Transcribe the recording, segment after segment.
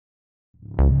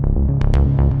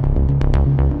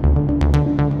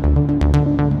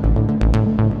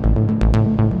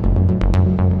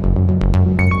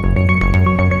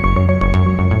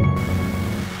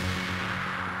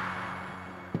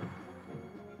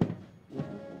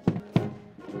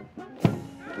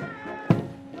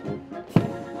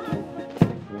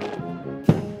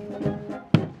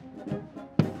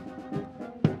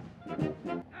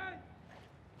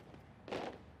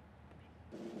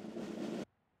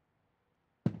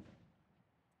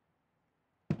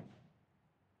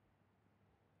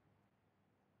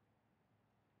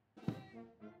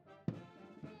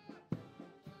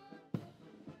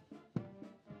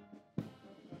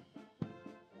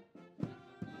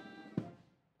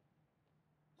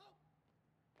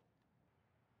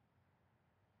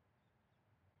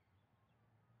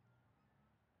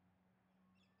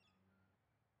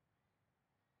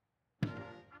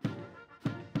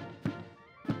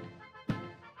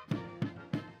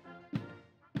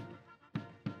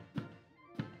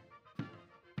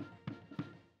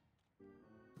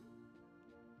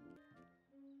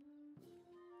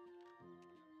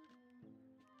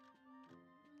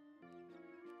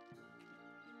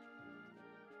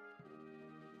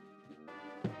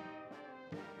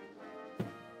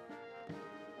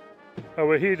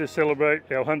We're here to celebrate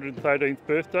our 113th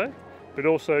birthday, but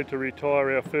also to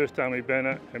retire our first Army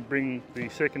banner and bring the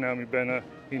second Army banner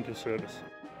into service.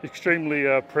 Extremely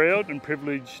proud and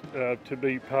privileged to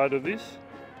be part of this,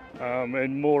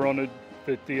 and more honoured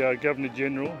that the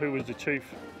Governor-General, who was the Chief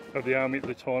of the Army at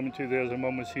the time in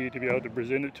 2001, was here to be able to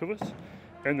present it to us,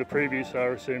 and the previous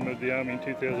RSM of the Army in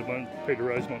 2001, Peter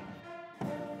Rosemont.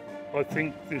 I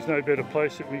think there's no better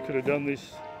place that we could have done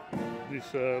this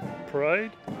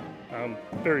parade.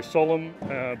 Very solemn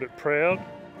but proud,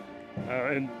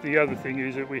 and the other thing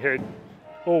is that we had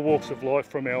all walks of life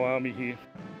from our Army here.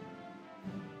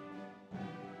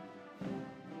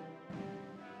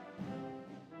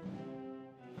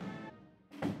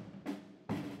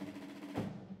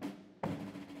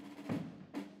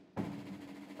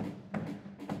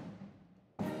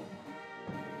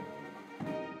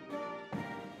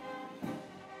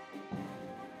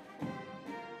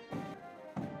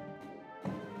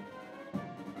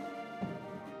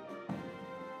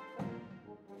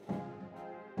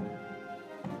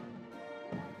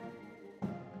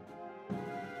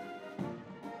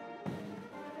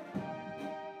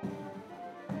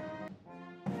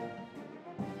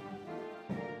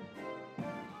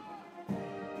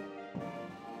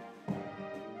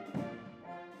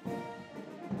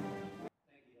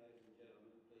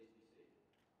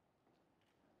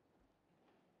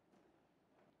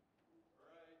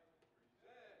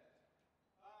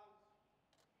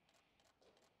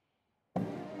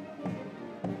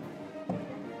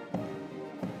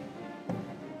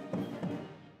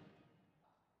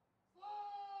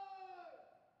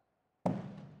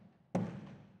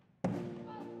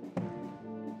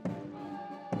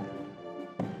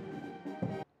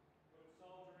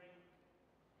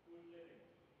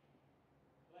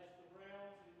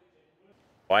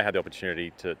 I had the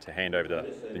opportunity to hand over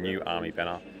the new Army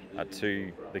banner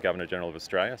to the Governor-General of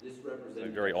Australia. So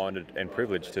I'm very honoured and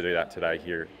privileged to do that today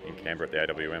here in Canberra at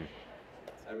the AWM.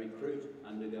 A recruit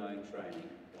undergoing training,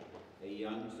 a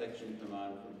young section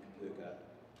commander from Kapuka,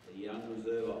 a young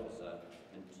reserve officer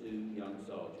and 2 young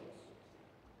soldiers.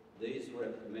 These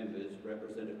members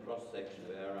represent a cross-section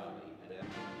of our Army and our...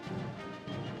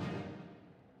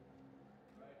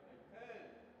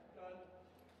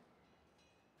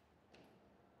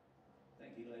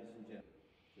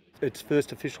 Its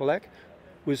first official act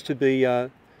was to be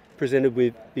presented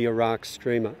with the Iraq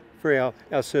streamer for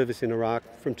our service in Iraq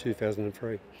from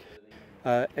 2003.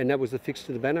 And that was affixed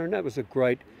to the banner, and that was a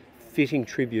great fitting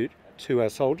tribute to our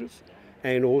soldiers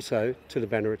and also to the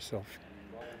banner itself.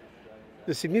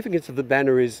 The significance of the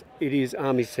banner is it is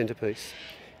Army's centrepiece.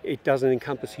 It doesn't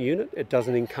encompass a unit, it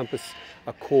doesn't encompass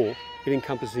a corps, it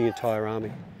encompasses the entire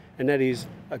Army. And that is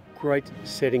a great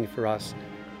setting for us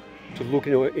to look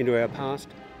into our past,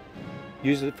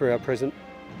 use it for our present,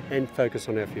 and focus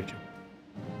on our future.